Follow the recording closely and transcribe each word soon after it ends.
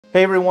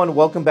Hey everyone,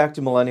 welcome back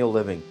to Millennial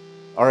Living.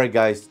 Alright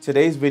guys,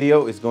 today's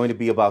video is going to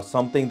be about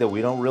something that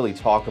we don't really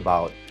talk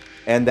about,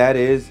 and that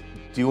is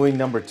doing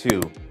number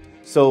 2.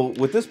 So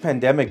with this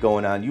pandemic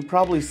going on, you've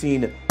probably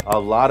seen a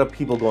lot of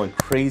people going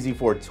crazy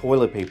for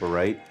toilet paper,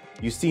 right?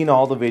 You've seen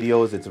all the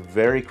videos, it's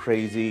very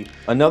crazy.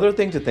 Another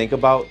thing to think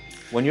about,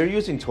 when you're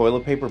using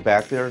toilet paper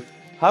back there,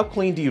 how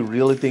clean do you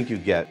really think you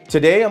get?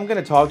 Today I'm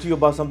going to talk to you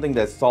about something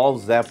that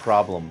solves that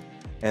problem,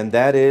 and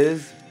that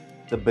is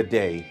the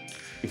bidet.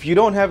 If you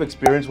don't have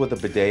experience with a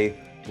bidet,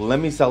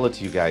 let me sell it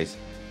to you guys.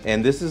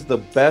 And this is the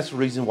best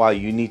reason why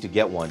you need to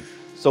get one.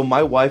 So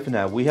my wife and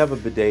I, we have a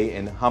bidet,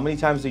 and how many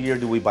times a year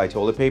do we buy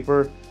toilet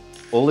paper?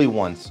 Only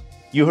once.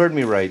 You heard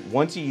me right.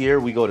 Once a year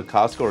we go to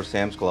Costco or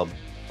Sam's Club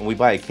and we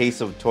buy a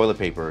case of toilet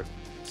paper.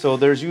 So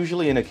there's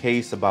usually in a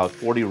case about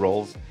 40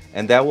 rolls,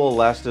 and that will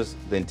last us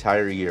the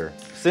entire year.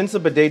 Since the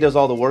bidet does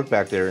all the work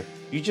back there,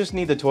 you just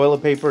need the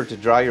toilet paper to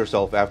dry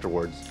yourself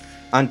afterwards.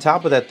 On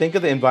top of that, think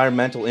of the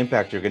environmental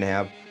impact you're going to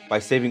have by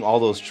saving all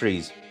those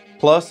trees.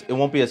 Plus, it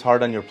won't be as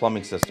hard on your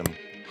plumbing system.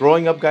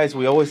 Growing up guys,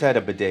 we always had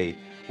a bidet.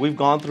 We've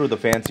gone through the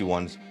fancy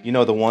ones, you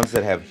know, the ones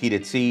that have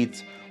heated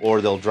seats,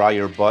 or they'll dry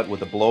your butt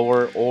with a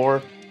blower,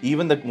 or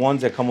even the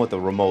ones that come with a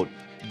remote.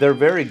 They're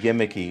very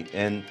gimmicky,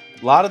 and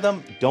a lot of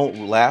them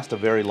don't last a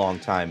very long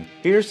time.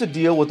 Here's the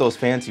deal with those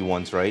fancy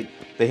ones, right?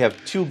 They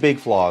have two big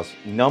flaws.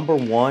 Number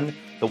one,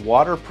 the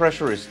water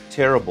pressure is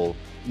terrible.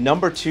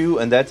 Number two,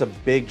 and that's a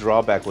big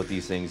drawback with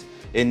these things,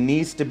 it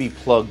needs to be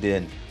plugged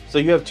in. So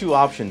you have two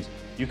options.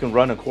 You can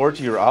run a cord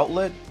to your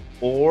outlet,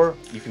 or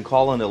you can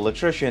call an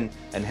electrician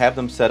and have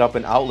them set up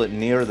an outlet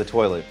near the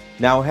toilet.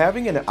 Now,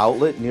 having an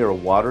outlet near a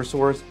water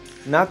source,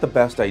 not the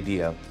best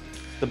idea.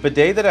 The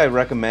bidet that I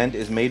recommend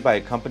is made by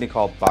a company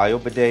called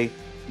Bidet.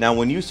 Now,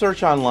 when you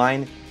search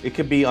online, it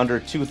could be under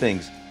two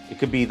things. It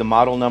could be the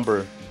model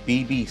number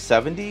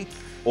BB70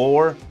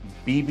 or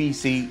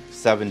BBC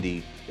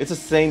 70. It's the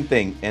same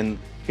thing, and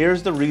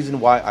here's the reason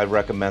why I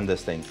recommend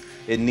this thing.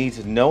 It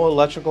needs no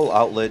electrical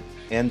outlet,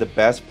 and the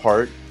best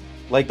part,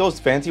 like those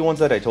fancy ones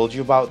that I told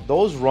you about,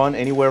 those run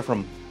anywhere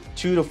from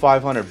 $200 to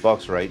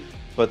 $500, right?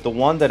 But the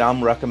one that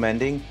I'm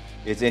recommending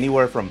is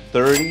anywhere from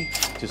 $30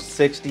 to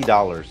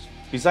 $60.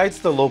 Besides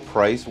the low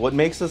price, what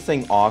makes this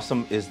thing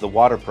awesome is the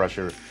water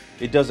pressure.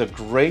 It does a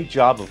great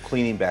job of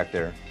cleaning back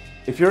there.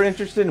 If you're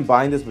interested in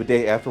buying this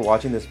bidet after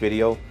watching this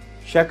video,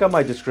 check out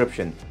my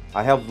description.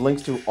 I have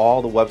links to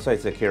all the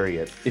websites that carry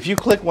it. If you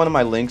click one of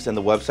my links and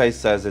the website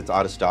says it's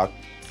out of stock,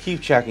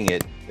 keep checking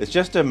it. It's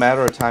just a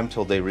matter of time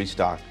till they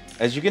restock.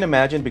 As you can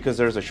imagine, because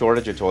there's a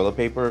shortage of toilet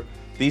paper,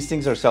 these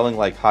things are selling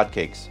like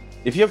hotcakes.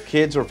 If you have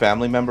kids or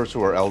family members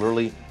who are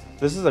elderly,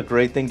 this is a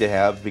great thing to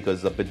have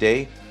because the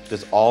bidet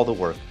does all the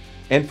work.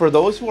 And for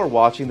those who are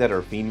watching that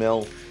are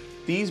female,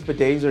 these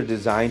bidets are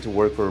designed to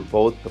work for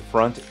both the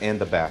front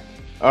and the back.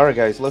 Alright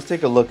guys, let's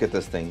take a look at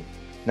this thing.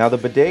 Now the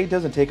bidet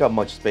doesn't take up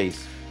much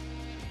space.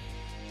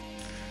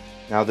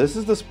 Now this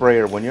is the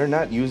sprayer. When you're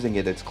not using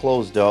it, it's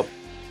closed up,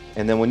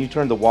 and then when you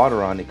turn the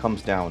water on, it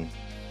comes down.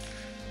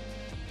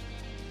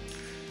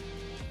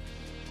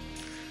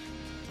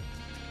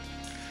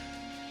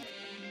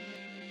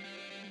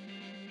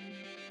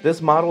 This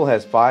model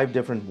has 5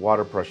 different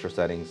water pressure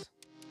settings.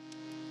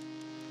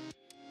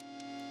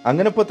 I'm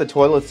going to put the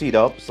toilet seat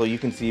up so you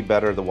can see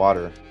better the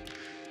water.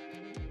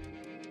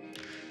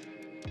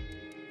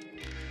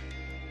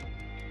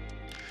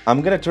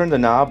 I'm going to turn the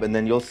knob, and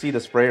then you'll see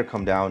the sprayer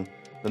come down,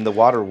 then the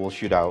water will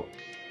shoot out,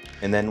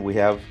 and then we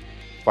have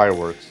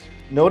fireworks.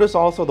 Notice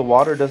also the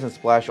water doesn't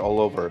splash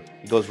all over,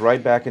 it goes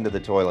right back into the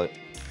toilet.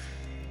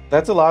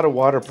 That's a lot of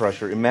water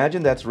pressure.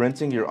 Imagine that's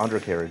rinsing your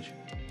undercarriage.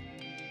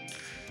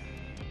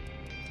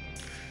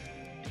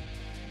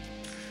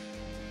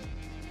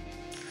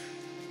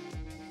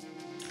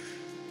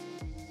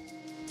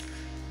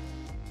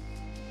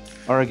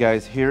 Alright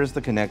guys, here's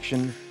the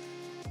connection.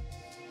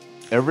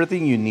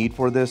 Everything you need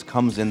for this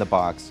comes in the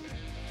box.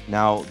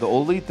 Now the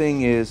only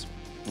thing is,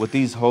 with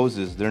these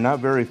hoses, they're not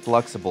very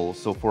flexible.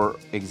 So for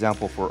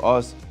example, for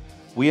us,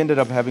 we ended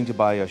up having to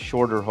buy a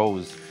shorter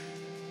hose.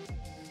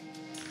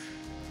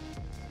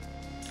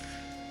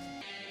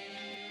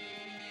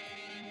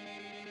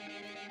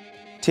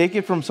 Take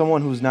it from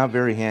someone who's not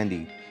very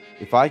handy.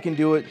 If I can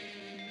do it,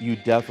 you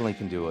definitely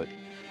can do it.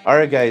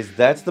 Alright guys,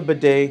 that's the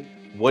bidet.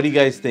 What do you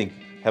guys think?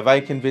 Have I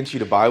convinced you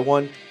to buy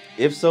one?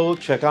 If so,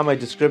 check out my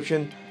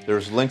description.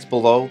 There's links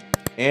below.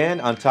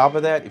 And on top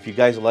of that, if you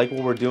guys like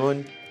what we're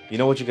doing, you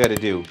know what you got to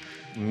do.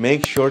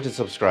 Make sure to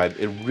subscribe.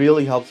 It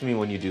really helps me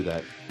when you do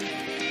that.